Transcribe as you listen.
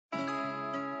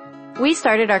We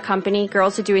started our company,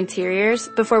 Girls Who Do Interiors,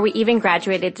 before we even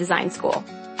graduated design school.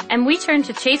 And we turned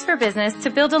to Chase for Business to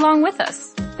build along with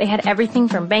us. They had everything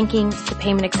from banking to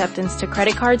payment acceptance to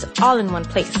credit cards all in one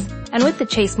place. And with the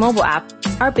Chase mobile app,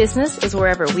 our business is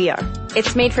wherever we are.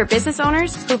 It's made for business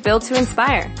owners who build to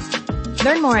inspire.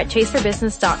 Learn more at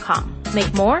chaseforbusiness.com.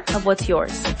 Make more of what's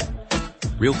yours.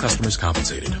 Real customers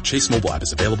compensated. Chase mobile app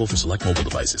is available for select mobile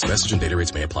devices. Message and data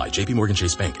rates may apply. JP Morgan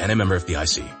Chase Bank and a member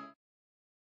FDIC.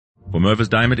 For Mervis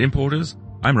Diamond Importers,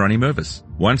 I'm Ronnie Mervis.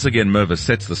 Once again, Mervis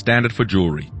sets the standard for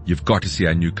jewelry. You've got to see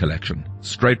our new collection.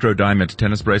 Straight row diamond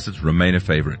tennis bracelets remain a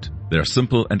favorite. They're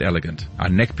simple and elegant. Our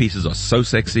neck pieces are so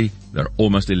sexy, they're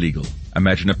almost illegal.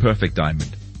 Imagine a perfect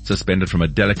diamond, suspended from a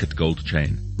delicate gold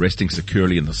chain, resting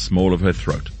securely in the small of her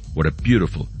throat. What a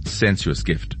beautiful, sensuous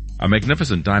gift. Our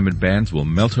magnificent diamond bands will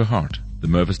melt her heart. The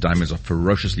Mervis diamonds are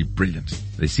ferociously brilliant.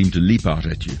 They seem to leap out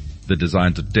at you. The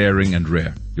designs are daring and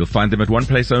rare. You'll find them at one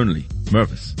place only,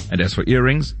 Mervis. And as for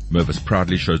earrings, Mervis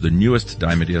proudly shows the newest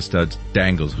diamond ear studs,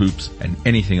 dangles, hoops, and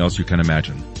anything else you can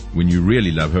imagine. When you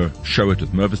really love her, show it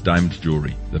with Mervis Diamond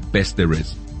Jewelry, the best there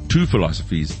is. Two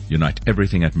philosophies unite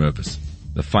everything at Mervis.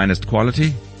 The finest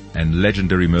quality and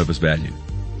legendary Mervis value.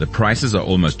 The prices are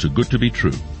almost too good to be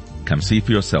true. Come see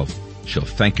for yourself. She'll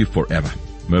thank you forever.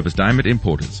 Mervis Diamond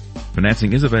Importers.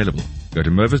 Financing is available. Go to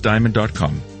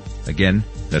mervisdiamond.com. Again,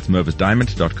 that's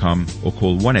mervisdiamond.com or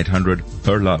call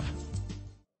 1-800-PER-LOVE.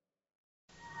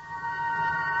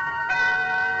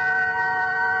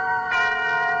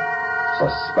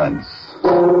 Suspense.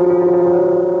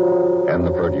 And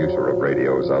the producer of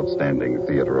radio's outstanding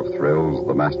theater of thrills,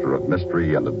 the master of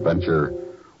mystery and adventure,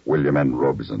 William N.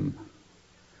 Robeson.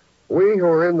 We who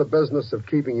are in the business of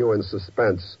keeping you in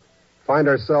suspense find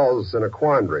ourselves in a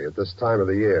quandary at this time of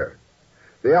the year.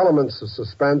 The elements of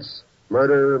suspense,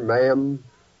 murder, mayhem,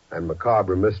 and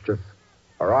macabre mischief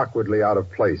are awkwardly out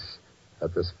of place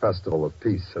at this festival of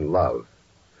peace and love.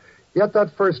 Yet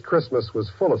that first Christmas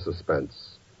was full of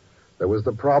suspense. There was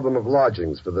the problem of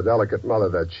lodgings for the delicate mother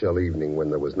that chill evening when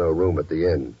there was no room at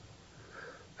the inn.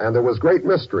 And there was great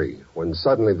mystery when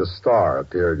suddenly the star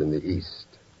appeared in the east.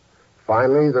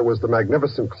 Finally, there was the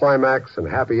magnificent climax and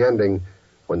happy ending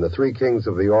when the three kings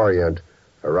of the Orient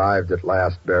arrived at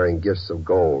last bearing gifts of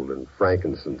gold and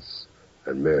frankincense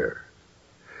and myrrh.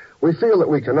 We feel that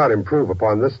we cannot improve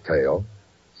upon this tale,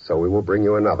 so we will bring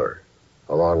you another,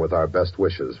 along with our best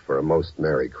wishes for a most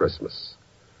Merry Christmas.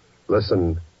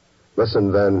 Listen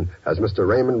then, as Mr.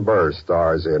 Raymond Burr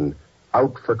stars in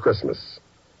Out for Christmas,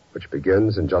 which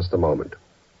begins in just a moment.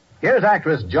 Here's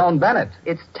actress Joan Bennett.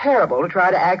 It's terrible to try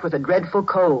to act with a dreadful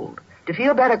cold. To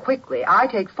feel better quickly, I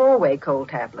take 4-way cold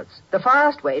tablets, the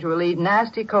fast way to relieve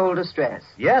nasty cold distress.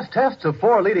 Yes, tests of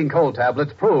 4 leading cold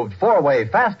tablets proved 4-way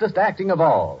fastest acting of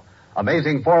all.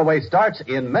 Amazing 4-way starts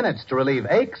in minutes to relieve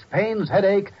aches, pains,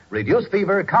 headache, reduce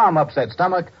fever, calm upset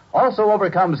stomach, also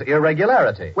overcomes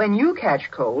irregularity. When you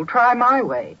catch cold, try my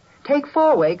way. Take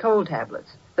 4-way cold tablets,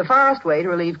 the fast way to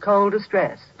relieve cold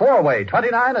distress. 4-way,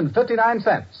 29 and 59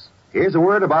 cents. Here's a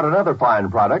word about another fine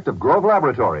product of Grove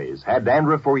Laboratories. Had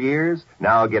dandruff for years?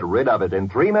 Now get rid of it in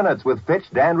 3 minutes with Fitch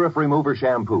Dandruff Remover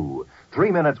Shampoo.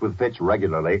 3 minutes with Fitch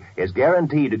regularly is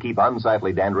guaranteed to keep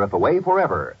unsightly dandruff away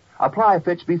forever. Apply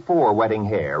Fitch before wetting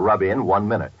hair. Rub in 1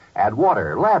 minute. Add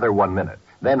water. Lather 1 minute.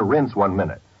 Then rinse 1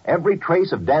 minute. Every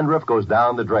trace of dandruff goes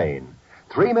down the drain.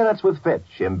 3 minutes with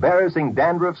Fitch. Embarrassing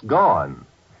dandruff's gone.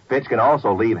 Fitch can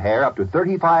also leave hair up to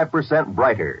 35%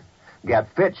 brighter.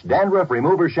 Get Fitch Dandruff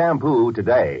Remover Shampoo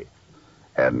today.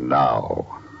 And now,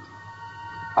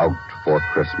 Out for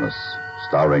Christmas,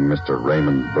 starring Mr.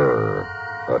 Raymond Burr.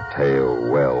 A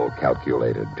tale well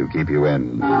calculated to keep you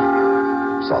in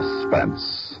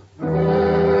suspense.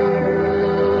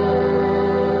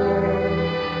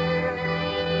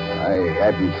 I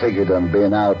hadn't figured on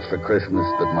being out for Christmas,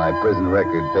 but my prison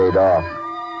record paid off.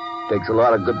 Takes a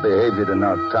lot of good behavior to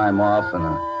knock time off and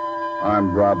a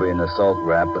armed robbery and assault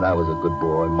rap, but I was a good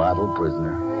boy, model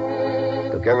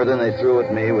prisoner. Took everything they threw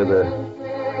at me with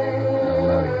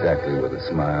not exactly with a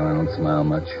smile. I don't smile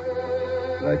much.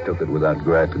 But I took it without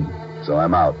griping. So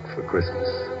I'm out for Christmas.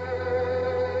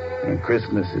 And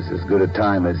Christmas is as good a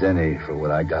time as any for what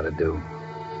I gotta do.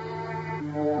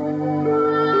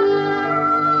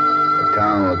 The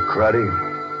town looked cruddy.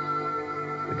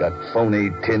 We got phony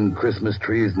tin Christmas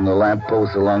trees in the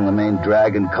lampposts along the main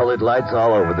drag and colored lights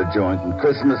all over the joint, and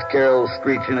Christmas carols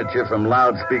screeching at you from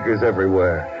loudspeakers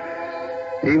everywhere.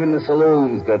 Even the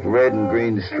saloons got red and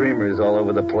green streamers all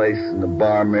over the place, and the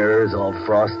bar mirrors all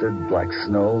frosted like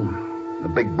snow. The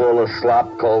big bowl of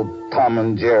slop called Tom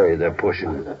and Jerry they're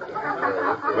pushing.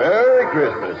 Merry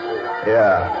Christmas.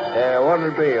 Yeah. What'll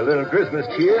it be? A little Christmas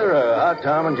cheer? A hot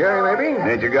Tom and Jerry, maybe?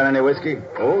 Ain't you got any whiskey?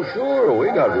 Oh, sure. We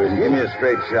got whiskey. Give me a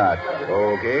straight shot.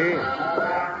 Okay.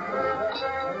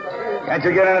 Can't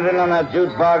you get anything on that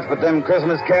jukebox but them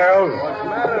Christmas carols? What's the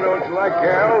matter? Don't you like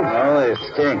carols? No, they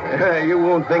stink. You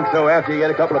won't think so after you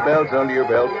get a couple of belts under your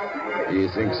belt. You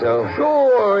think so?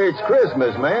 Sure. It's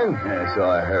Christmas, man. Yeah, so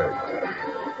I heard.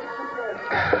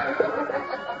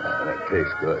 That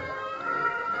tastes good.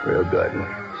 Real good.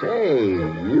 Say,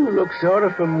 you look sort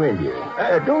of familiar.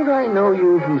 Don't I know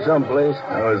you from someplace?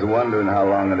 I was wondering how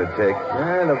long it'd take.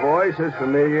 Yeah, the voice is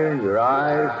familiar, your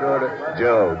eyes sort of...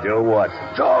 Joe Watson.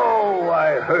 Joe,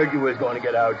 I heard you was going to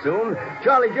get out soon.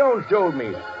 Charlie Jones told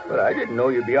me. But I didn't know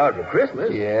you'd be out for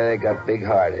Christmas. Yeah, they got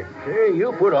big-hearted. Say,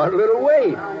 you put on a little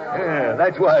weight. Yeah,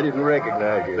 that's why I didn't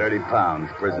recognize you. 30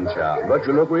 pounds, prison child. But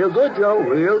you look real good, Joe,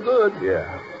 real good.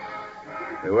 Yeah.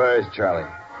 Hey, where is Charlie?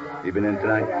 He been in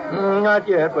tonight? Not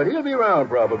yet, but he'll be around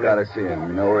probably. Gotta see him.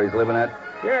 You know where he's living at?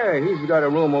 Yeah, he's got a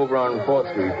room over on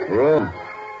 4th Street. Room?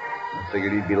 I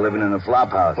figured he'd be living in a flop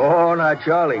house. Oh, not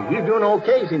Charlie. He's doing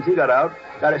okay since he got out.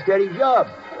 Got a steady job.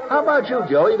 How about you,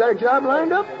 Joe? You got a job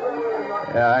lined up?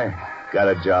 Yeah, I got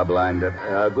a job lined up.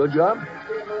 A good job?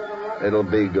 It'll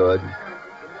be good.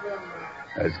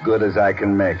 As good as I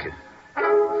can make it.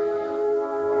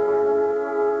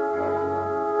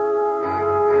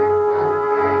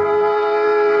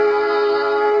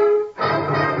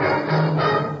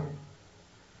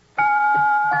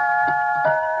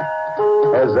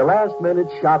 Has the last-minute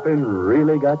shopping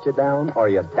really got you down? Are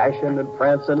you dashing and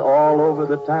prancing all over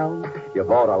the town? You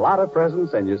bought a lot of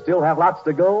presents and you still have lots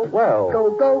to go? Well...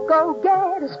 Go, go, go,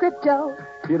 get a Scripto.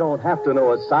 You don't have to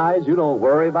know a size. You don't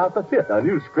worry about the fit. A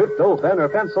new Scripto pen or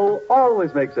pencil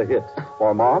always makes a hit.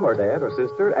 For Mom or Dad or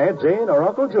Sister, Aunt Jane or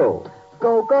Uncle Joe.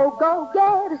 Go, go, go,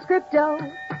 get a Scripto.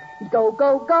 Go,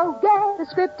 go, go, get a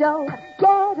Scripto.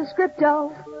 Get a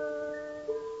Scripto.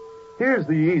 Here's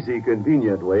the easy,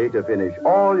 convenient way to finish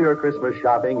all your Christmas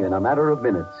shopping in a matter of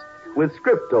minutes. With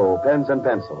Scripto pens and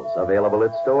pencils, available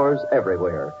at stores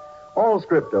everywhere. All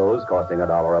Scriptos, costing $1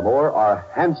 or more, are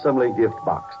handsomely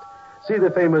gift-boxed. See the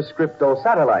famous Scripto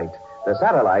Satellite. The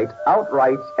Satellite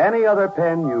outwrites any other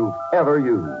pen you've ever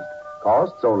used.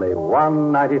 Costs only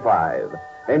 $1.95.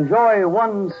 Enjoy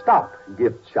one-stop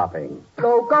gift shopping.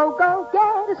 Go, go, go, get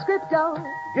a Scripto.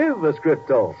 Give a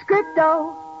Scripto.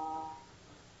 Scripto.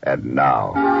 And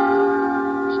now,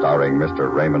 starring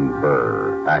Mr. Raymond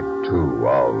Burr, Act 2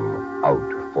 of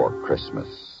Out for Christmas.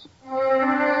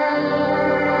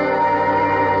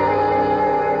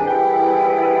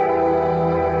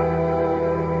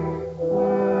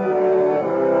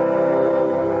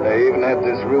 They even had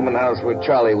this rooming house where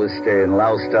Charlie was staying,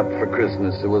 loused up for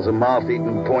Christmas. There was a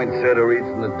moth-eaten poinsettia wreath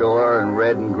in the door and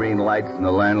red and green lights in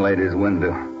the landlady's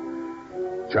window.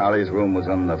 Charlie's room was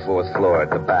on the 4th floor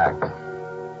at the back.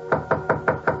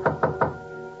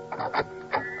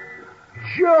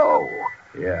 Joe!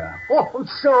 Yeah. Oh,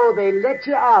 so they let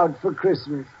you out for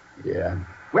Christmas. Yeah.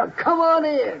 Well, come on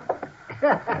in.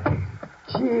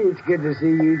 Gee, it's good to see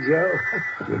you, Joe.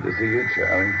 Good to see you,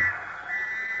 Charlie.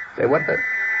 Say, what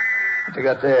you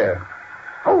got there?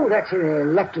 Oh, that's an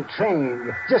electric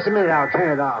train. Just a minute, I'll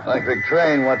turn it off. Electric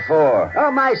train? What for?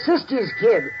 Oh, my sister's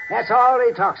kid. That's all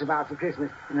he talks about for Christmas,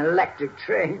 an electric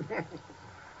train.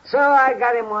 So I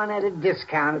got him one at a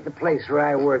discount at the place where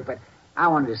I work, but I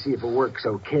wanted to see if it works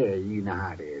okay. You know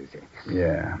how it is.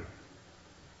 Yeah.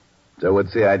 So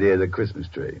what's the idea of the Christmas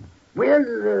tree? Well,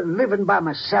 living by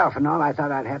myself and all, I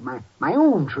thought I'd have my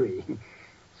own tree.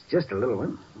 It's just a little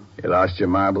one. You lost your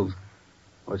marbles?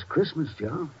 Well, it's Christmas,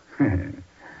 Joe.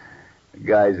 The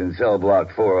guys in cell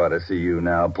block 4 ought to see you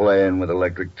now playing with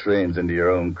electric trains into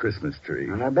your own Christmas tree.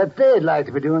 And I bet they'd like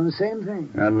to be doing the same thing.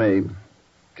 Not me.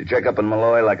 Did you check up on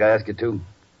Malloy like I asked you to?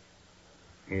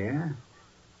 Yeah?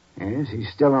 Yes, he's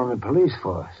still on the police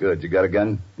force. Good. You got a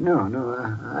gun? No,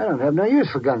 I don't have no use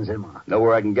for guns anymore. Know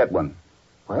where I can get one?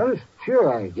 Well,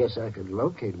 sure, I guess I could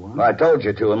locate one. Well, I told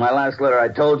you to. In my last letter, I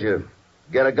told you.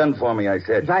 Get a gun for me, I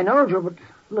said. I know, Joe, but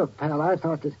look, pal, I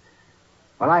thought that...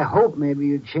 Well, I hope maybe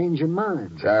you'd change your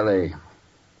mind. Charlie,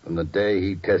 from the day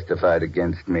he testified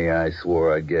against me, I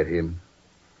swore I'd get him.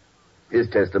 His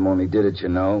testimony did it, you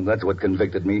know. That's what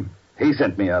convicted me. He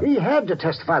sent me up. He had to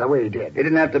testify the way he did. He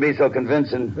didn't have to be so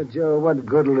convincing. But, Joe, what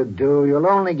good'll it do? You'll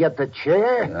only get the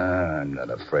chair. I'm not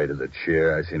afraid of the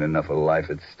chair. I've seen enough of life.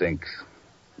 It stinks.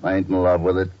 I ain't in love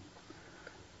with it.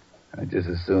 I'd just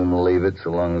as soon leave it so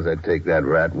long as I take that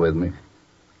rat with me.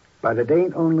 But it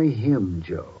ain't only him,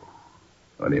 Joe.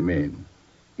 What do you mean?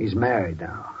 He's married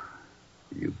now.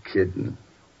 You kidding?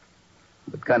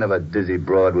 What kind of a dizzy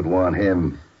broad would want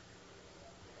him?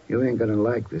 You ain't gonna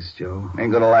like this, Joe.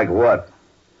 Ain't gonna like what?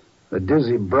 The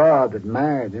dizzy broad that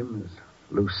married him is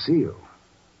Lucille.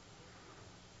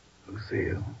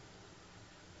 Lucille.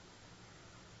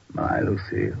 My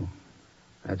Lucille.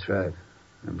 That's right.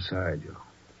 I'm sorry,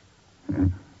 Joe.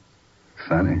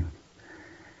 Funny.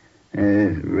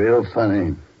 It's real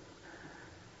funny.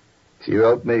 She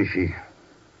wrote me.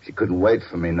 She couldn't wait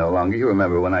for me no longer. You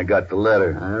remember when I got the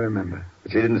letter. I remember.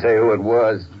 But she didn't say who it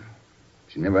was.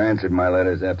 She never answered my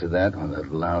letters after that. Oh,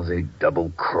 that lousy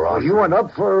double cross. Well, you went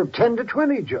up for 10 to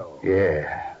 20, Joe.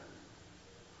 Yeah.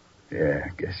 Yeah, I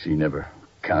guess she never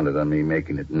counted on me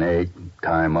making it an 8 and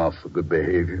time off for good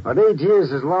behavior. But 8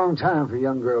 years is a long time for a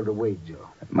young girl to wait, Joe.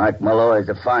 Mike Malloy's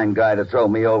a fine guy to throw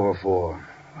me over for.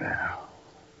 Well,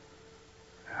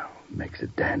 makes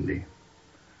it dandy.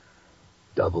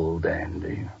 Double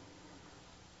dandy.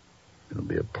 It'll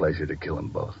be a pleasure to kill them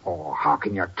both. Oh, how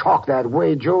can you talk that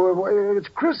way, Joe? It's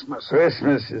Christmas.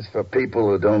 Christmas is for people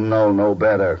who don't know no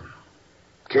better.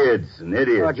 Kids and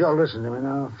idiots. Oh, Joe, listen to me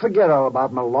now. Forget all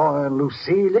about Malloy and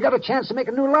Lucille. You got a chance to make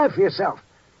a new life for yourself,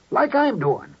 like I'm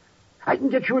doing. I can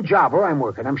get you a job where I'm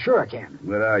working. I'm sure I can.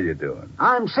 What are you doing?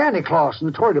 I'm Santa Claus in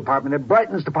the toy department at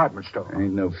Brighton's department store.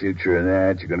 Ain't no future in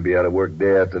that. You're going to be out of work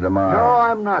day after tomorrow. No,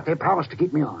 I'm not. They promised to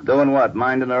keep me on. Doing what?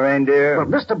 Minding the reindeer? Well,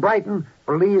 Mr. Brighton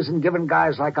believes in giving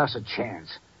guys like us a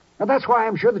chance. Now, that's why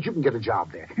I'm sure that you can get a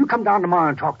job there. You come down tomorrow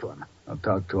and talk to him. I'll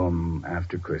talk to him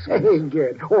after Christmas. Hey,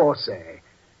 good. Oh, say,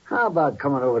 how about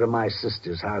coming over to my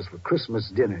sister's house for Christmas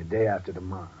dinner day after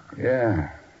tomorrow?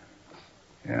 Yeah.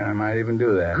 Yeah, I might even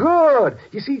do that. Good.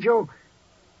 You see, Joe,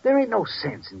 there ain't no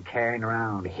sense in carrying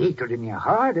around hatred in your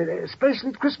heart, especially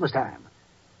at Christmas time.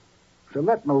 So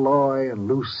let Malloy and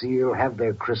Lucille have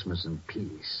their Christmas in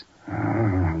peace.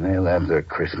 Oh, they'll have their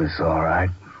Christmas all right.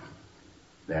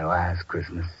 Their last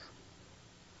Christmas.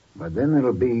 But then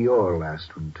it'll be your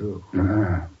last one, too.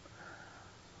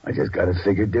 I just got to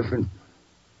figure different.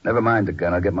 Never mind the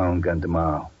gun. I'll get my own gun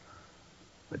tomorrow.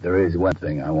 But there is one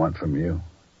thing I want from you.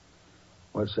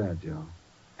 What's that, Joe?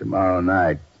 Tomorrow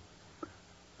night,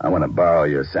 I want to borrow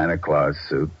your Santa Claus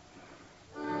suit.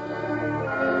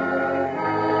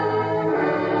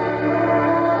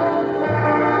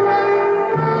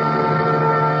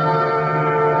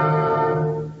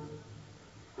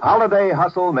 Holiday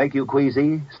hustle make you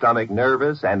queasy, stomach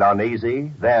nervous and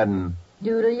uneasy? Then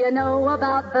Do you know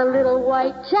about the little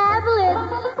white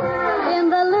chablets in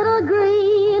the little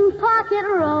green pocket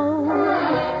roll?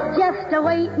 Just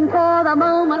a-waiting for the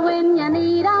moment when you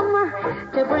need 'em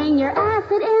to bring your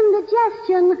acid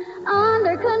indigestion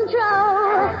under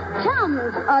control.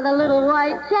 Chums are the little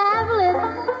white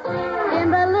chablets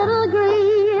in the little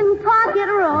green pocket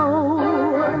roll.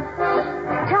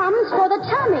 Tums for the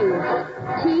tummies,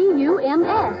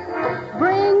 T-U-M-S.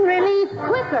 Bring relief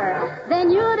quicker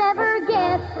than you'd ever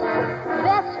guess.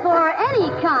 Best for any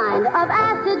kind of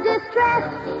acid distress.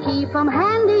 Keep 'em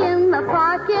handy in the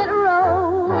pocket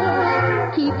roll.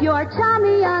 Keep your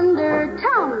tummy under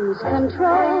Tums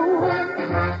control.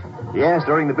 yes,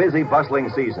 during the busy, bustling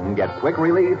season, get quick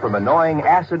relief from annoying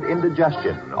acid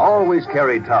indigestion. Always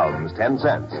carry Tums, 10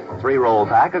 cents. 3-roll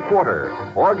pack, a quarter.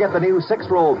 Or get the new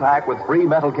 6-roll pack with free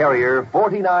metal carrier,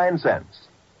 49 cents.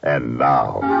 And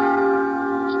now,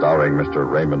 starring Mr.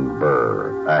 Raymond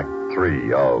Burr, Act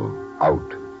 3 of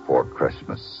Out for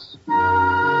Christmas.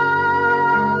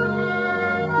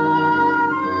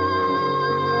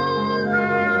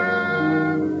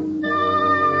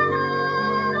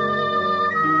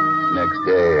 Next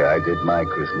day, I did my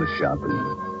Christmas shopping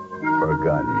for a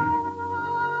gun.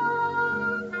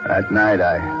 That night,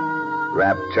 I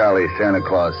wrapped Charlie's Santa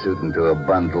Claus suit into a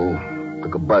bundle,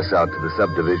 took a bus out to the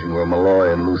subdivision where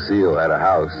Malloy and Lucille had a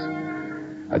house.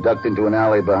 I ducked into an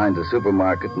alley behind the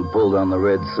supermarket and pulled on the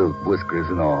red suit, whiskers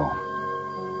and all.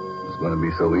 It was going to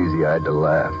be so easy I had to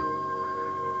laugh.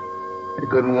 I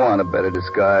couldn't want a better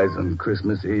disguise on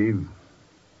Christmas Eve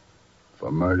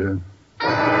for murder.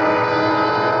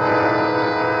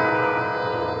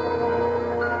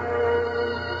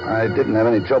 I didn't have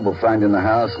any trouble finding the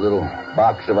house, a little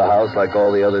box of a house like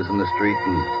all the others in the street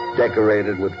and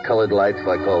decorated with colored lights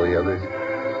like all the others.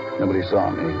 Nobody saw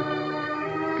me,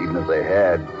 even if they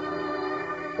had.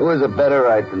 Who was a better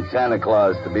right than Santa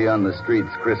Claus to be on the streets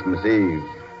Christmas Eve?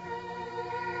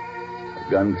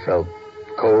 The gun felt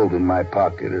cold in my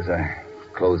pocket as I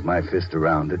closed my fist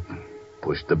around it and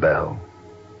pushed the bell.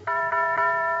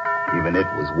 Even it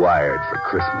was wired for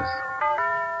Christmas.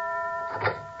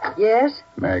 Yes?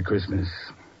 Merry Christmas.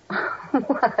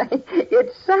 Why,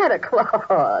 it's Santa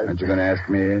Claus. Aren't you going to ask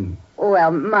me in?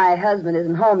 Well, my husband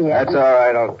isn't home yet. That's all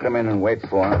right. I'll come in and wait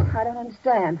for him. I don't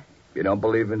understand. You don't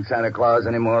believe in Santa Claus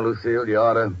anymore, Lucille? You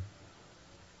ought to.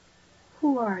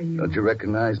 Who are you? Don't you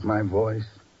recognize my voice?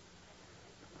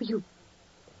 You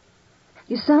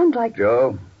sound like...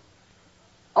 Joe?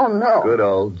 Oh, no. Good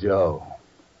old Joe.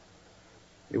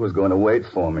 He was going to wait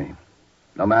for me,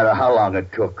 no matter how long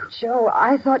it took. Joe,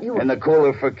 I thought you were... In the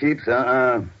cooler for keeps?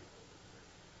 I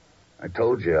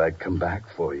told you I'd come back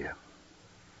for you.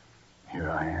 Here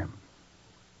I am.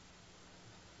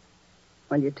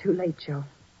 Well, you're too late, Joe.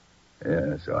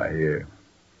 Yeah, so I hear.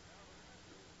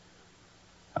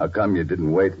 How come you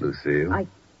didn't wait, Lucille?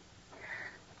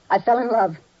 I fell in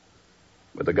love.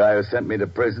 With the guy who sent me to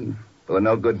prison? For a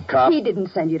no-good cop? He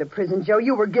didn't send you to prison, Joe.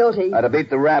 You were guilty. I'd have beat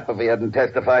the rap if he hadn't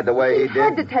testified the way he did. He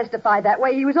had to testify that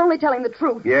way. He was only telling the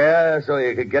truth. Yeah, so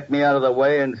you could get me out of the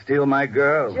way and steal my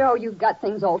girl. Joe, you've got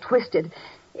things all twisted.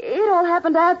 It all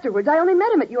happened afterwards. I only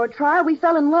met him at your trial. We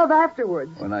fell in love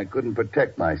afterwards. When I couldn't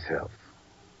protect myself.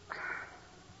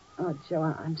 Oh, Joe,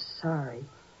 I'm sorry.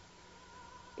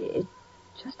 It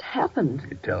just happened.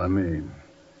 You're telling me.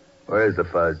 Where's the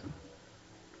fuzz?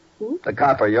 Who? The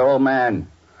copper, your old man.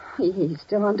 He's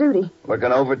still on duty.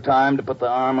 Working overtime to put the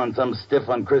arm on some stiff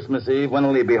on Christmas Eve. When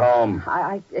will he be home?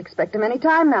 I expect him any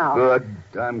time now. Good.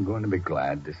 I'm going to be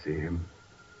glad to see him.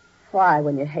 Why,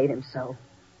 when you hate him so?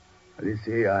 Well, you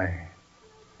see, I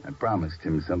promised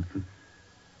him something.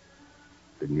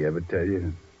 Didn't he ever tell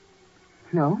you?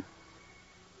 No.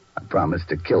 I promised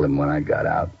to kill him when I got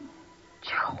out.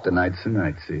 Joe. Tonight's the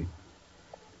night, see?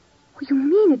 What do you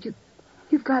mean it?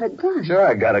 You've got a gun. Sure,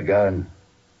 I got a gun.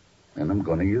 And I'm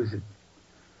going to use it.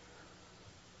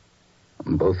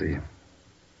 On both of you.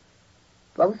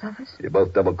 Both of us? You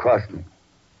both double-crossed me.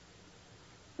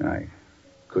 I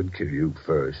could kill you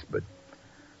first, but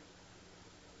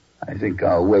I think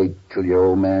I'll wait till your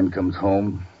old man comes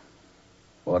home.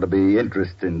 Ought to be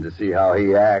interesting to see how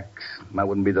he acts. I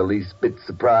wouldn't be the least bit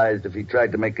surprised if he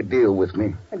tried to make a deal with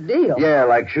me. A deal? Yeah,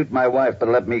 like shoot my wife but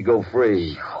let me go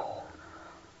free.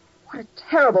 What a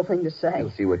terrible thing to say.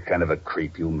 You'll see what kind of a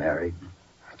creep you married.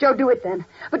 Joe, do it then.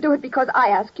 But do it because I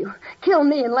ask you. Kill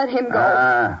me and let him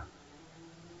go.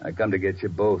 I come to get you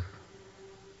both.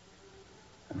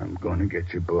 And I'm going to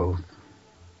get you both.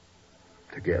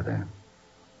 Together.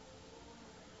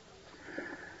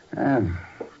 How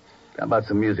about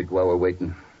some music while we're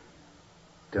waiting?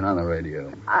 Turn on the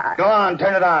radio. Go on,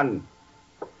 turn it on.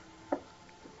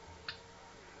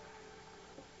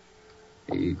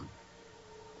 He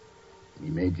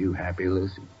made you happy,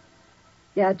 Lucy?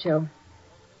 Yeah, Joe.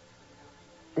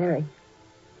 Very.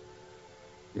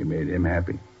 You made him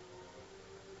happy?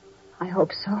 I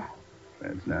hope so.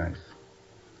 That's nice.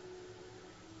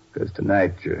 Because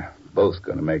tonight you're both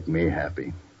going to make me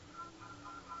happy.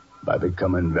 By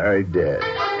becoming very dead.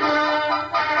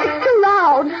 It's too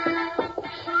loud.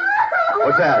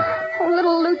 What's that? Oh,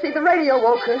 little Lucy, the radio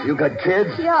woke her. You got kids?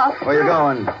 Yeah. Where you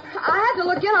going? I had to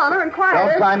look in on her and quiet her.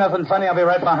 Don't try nothing funny. I'll be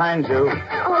right behind you.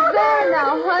 Oh, there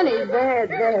now, honey.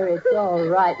 There. It's all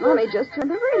right. Mommy just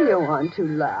turned the radio on too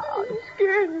loud. I'm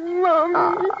scared, Mommy.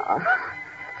 Mommy,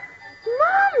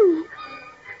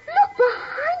 look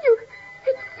behind you.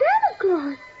 It's Santa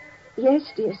Claus. Yes,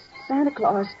 dear, Santa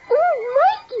Claus. Oh,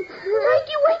 Mikey.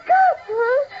 Mikey, wake up.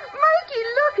 Huh? Mikey,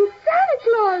 look, it's Santa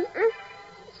Claus.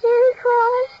 Santa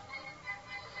Claus?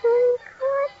 Santa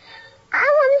Claus? I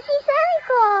want to see Santa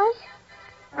Claus.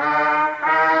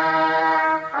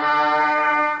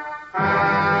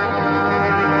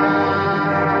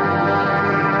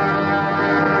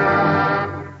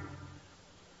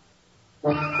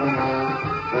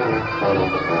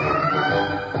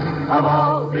 Of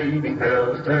all leading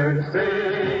filters,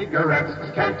 cigarettes,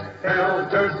 Kent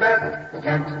filters best,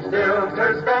 Kent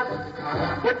filters best.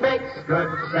 It makes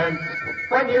good sense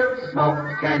when you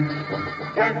smoke Kent.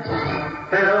 Kent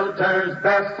filters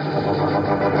best.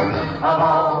 Of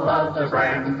all other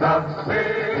brands of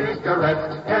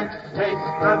cigarettes, Kent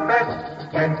tastes the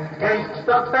best. Kent tastes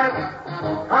the best.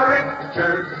 A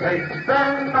richer taste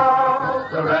than all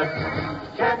the rest.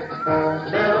 Kent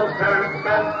filters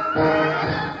best.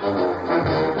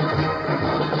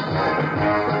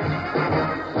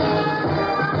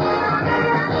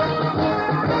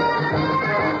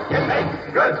 It makes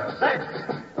good sense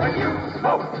when you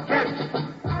smoke Kent.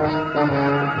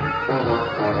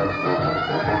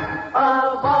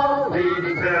 Of all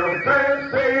leading filter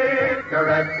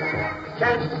cigarettes,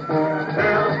 Kent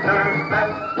filters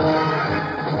best.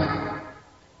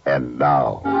 And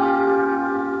now,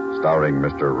 starring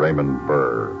Mr. Raymond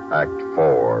Burr, Act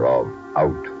 4 of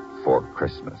Out for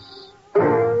Christmas.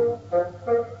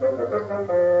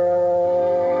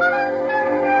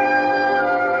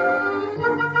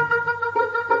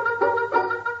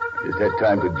 Just had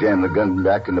time to jam the gun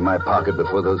back into my pocket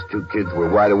before those two kids were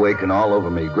wide awake and all over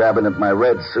me, grabbing at my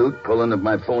red suit, pulling at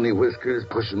my phony whiskers,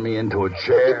 pushing me into a Did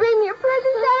you chair. bring me a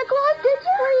present, Santa Claus, did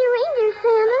you? Where are your reindeer,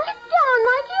 Santa? Sit down,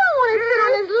 Mikey. I want to sit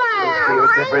on his lap. Let's see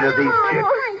what's up rid of these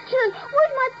chicks.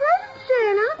 Where's my present,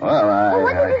 Santa? Well,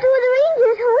 what did you do with the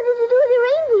reindeers? What did you do with the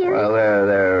reindeers? Well,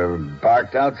 they're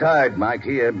parked outside,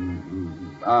 Mikey,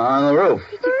 on the roof.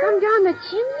 Did you come down the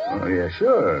chimney? Oh, yeah,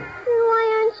 sure. Why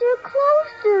aren't you close,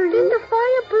 dirty? Didn't the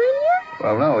fire burn you?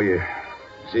 Well, no, you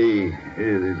see,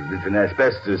 it's an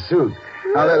asbestos suit.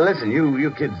 Now, listen,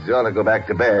 you kids ought to go back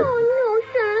to bed. Oh, no,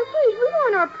 Santa, please, we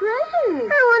want our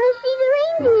presents. I want to see the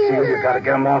reindeer. See, you gotta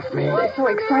get them off me. They're so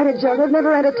excited, Joe. They've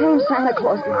never entertained Santa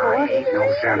Claus before. I ain't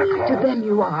no Santa Claus. To them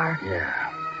you are. Yeah.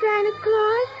 Santa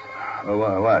Claus, Oh,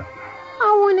 what? I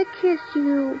want to kiss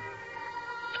you.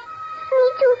 Me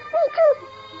too, me too.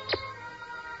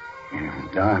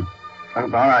 All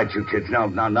right, you kids. Now,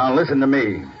 listen to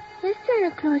me. Yes,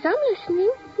 Santa Claus, I'm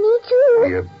listening. Me too.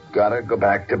 You've gotta go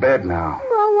back to bed now.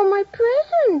 Well, I want my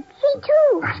presents. Me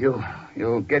too.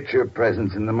 You'll get your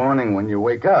presents in the morning when you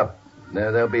wake up.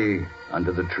 They'll be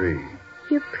under the tree.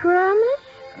 You promise?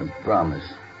 I promise.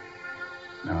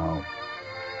 Now,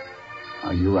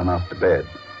 you run off to bed.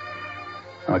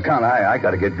 Now, Con, I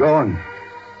gotta get going.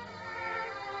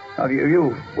 Now,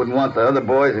 you wouldn't want the other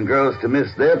boys and girls to miss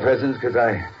their presents because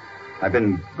I've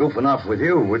been goofing off with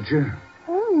you, would you?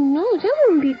 Oh, no, that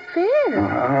wouldn't be fair.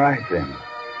 All right, then.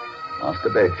 Off to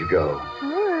bed you go.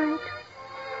 All right.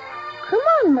 Come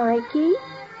on, Mikey.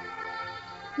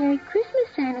 Merry Christmas,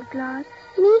 Santa Claus.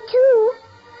 Me too.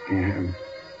 Yeah.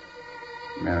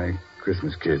 Merry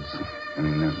Christmas, kids.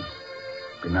 And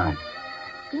good night.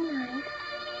 Good night.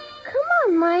 Come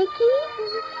on, Mikey.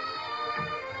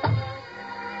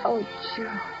 Oh,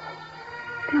 Joe.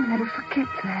 They'll never forget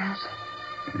that.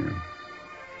 Yeah.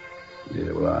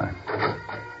 Neither will I.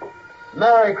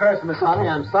 Merry Christmas, honey.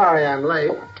 I'm sorry I'm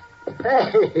late.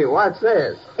 Hey, what's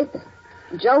this? It's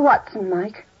Joe Watson,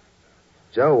 Mike.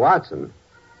 Joe Watson?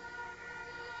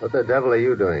 What the devil are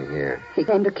you doing here? He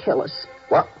came to kill us.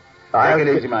 What? Take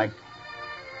it easy, Mike.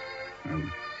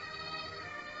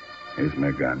 Here's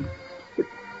my gun.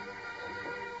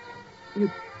 You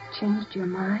changed your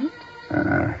mind?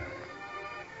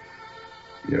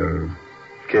 Your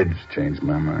kids changed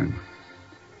my mind.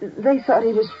 They thought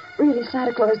he was really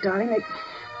Santa Claus, darling.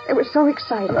 They were so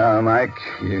excited. Mike,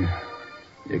 you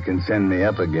can send me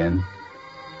up again.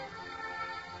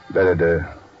 Better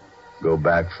to go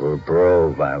back for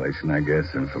parole violation, I guess,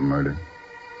 than for murder.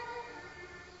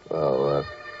 Well,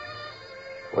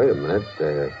 wait a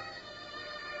minute.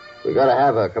 We gotta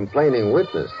have a complaining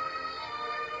witness.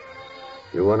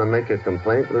 You want to make a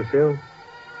complaint, Lucille?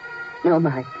 No,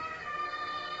 Mike.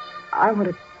 I want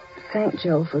to thank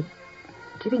Joe for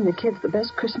giving the kids the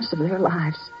best Christmas of their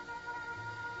lives.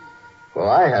 Well,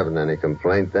 I haven't any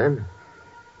complaint then.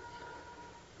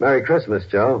 Merry Christmas,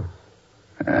 Joe.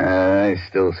 I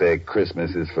still say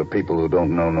Christmas is for people who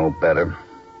don't know no better.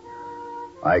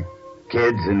 Like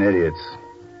kids and idiots.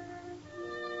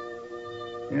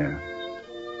 Yeah.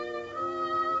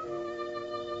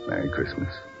 Merry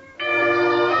Christmas.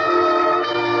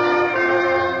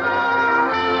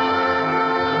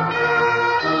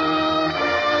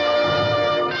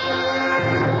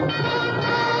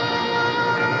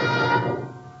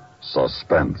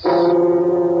 Suspense,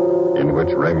 in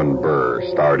which Raymond Burr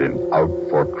starred in Out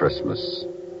for Christmas,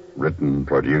 written,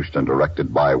 produced, and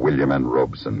directed by William N.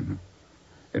 Robeson.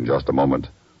 In just a moment,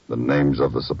 the names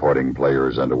of the supporting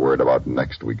players and a word about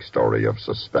next week's story of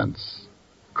Suspense.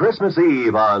 Christmas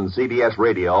Eve on CBS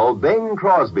Radio, Bing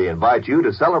Crosby invites you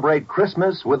to celebrate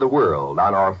Christmas with the world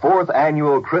on our 4th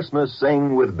annual Christmas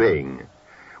Sing with Bing.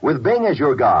 With Bing as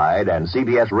your guide and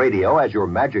CBS Radio as your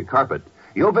magic carpet,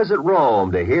 you'll visit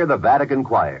Rome to hear the Vatican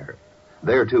Choir.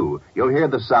 There, too, you'll hear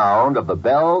the sound of the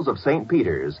bells of St.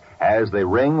 Peter's as they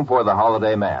ring for the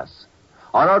holiday Mass.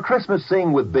 On our Christmas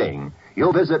Sing with Bing,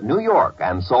 you'll visit New York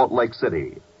and Salt Lake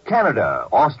City, Canada,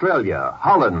 Australia,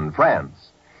 Holland, France,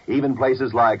 even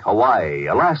places like Hawaii,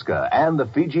 Alaska, and the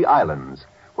Fiji Islands,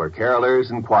 where carolers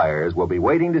and choirs will be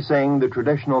waiting to sing the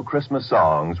traditional Christmas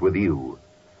songs with you.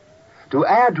 To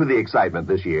add to the excitement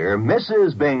this year,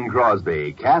 Mrs. Bing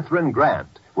Crosby, Catherine Grant,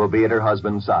 will be at her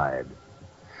husband's side.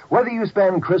 Whether you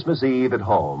spend Christmas Eve at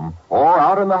home or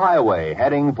out on the highway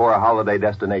heading for a holiday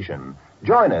destination,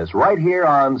 join us right here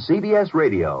on CBS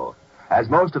Radio, as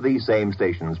most of these same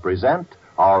stations present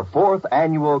our 4th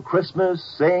annual Christmas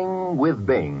Sing with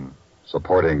Bing.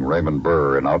 Supporting Raymond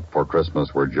Burr in Out for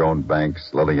Christmas were Joan Banks,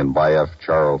 Lillian Baeff,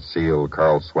 Charles Seal,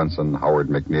 Carl Swenson, Howard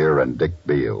McNear, and Dick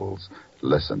Beals.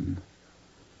 Listen.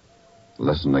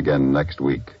 Listen again next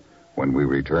week when we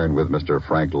return with Mr.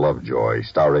 Frank Lovejoy,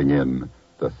 starring in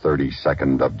The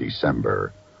 32nd of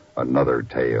December, another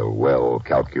tale well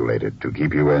calculated to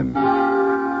keep you in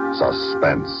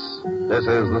suspense. This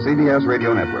is the CBS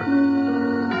Radio Network.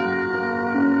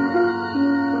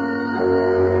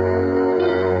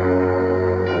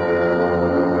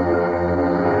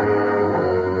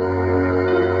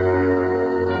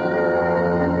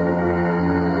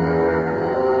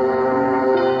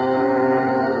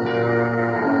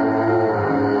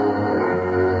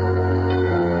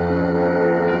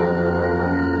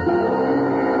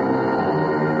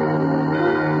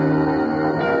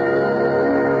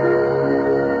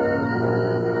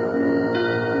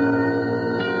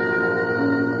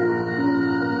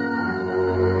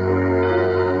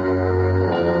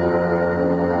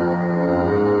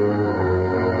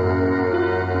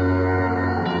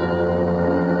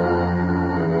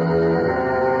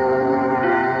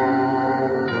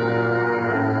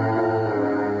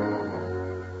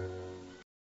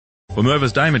 For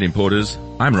Mervis Diamond Importers,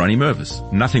 I'm Ronnie Mervis.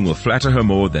 Nothing will flatter her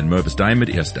more than Mervis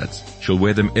Diamond ear studs. She'll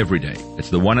wear them every day.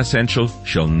 It's the one essential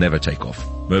she'll never take off.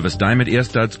 Mervis Diamond ear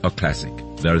studs are classic.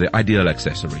 They're the ideal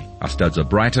accessory. Our studs are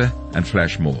brighter and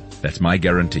flash more. That's my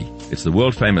guarantee. It's the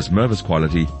world-famous Mervis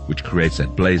quality which creates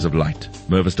that blaze of light.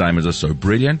 Mervis diamonds are so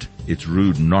brilliant, it's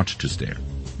rude not to stare.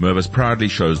 Mervis proudly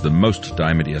shows the most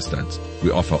diamond ear studs.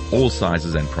 We offer all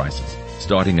sizes and prices.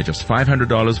 Starting at just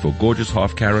 $500 for gorgeous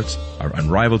half carats, our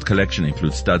unrivaled collection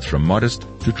includes studs from modest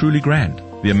to truly grand.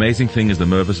 The amazing thing is the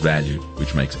Mervis value,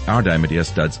 which makes our diamond ear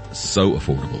studs so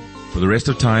affordable. For the rest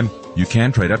of time, you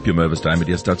can trade up your Mervis diamond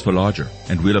ear studs for larger,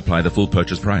 and we'll apply the full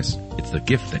purchase price. It's the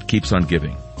gift that keeps on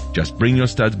giving. Just bring your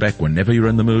studs back whenever you're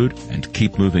in the mood and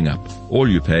keep moving up. All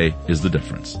you pay is the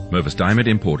difference. Mervis Diamond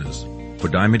Importers. For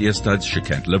diamond ear studs she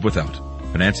can't live without.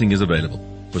 Financing is available.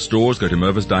 For stores, go to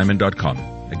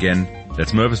mervisdiamond.com. Again,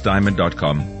 that's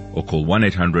mervisdiamond.com or call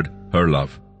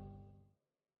 1-800-HER-LOVE.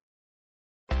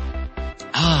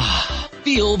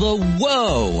 Feel the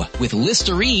whoa with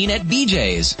Listerine at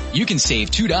BJ's. You can save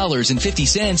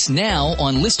 $2.50 now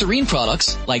on Listerine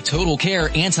products like Total Care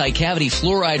Anti-Cavity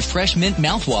Fluoride Fresh Mint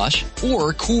Mouthwash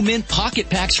or Cool Mint Pocket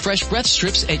Packs Fresh Breath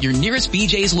Strips at your nearest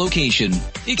BJ's location.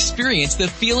 Experience the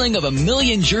feeling of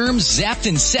 1,000,000 germs zapped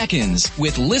in seconds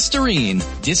with Listerine.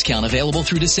 Discount available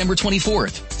through December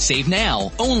 24th. Save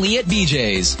now only at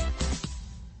BJ's.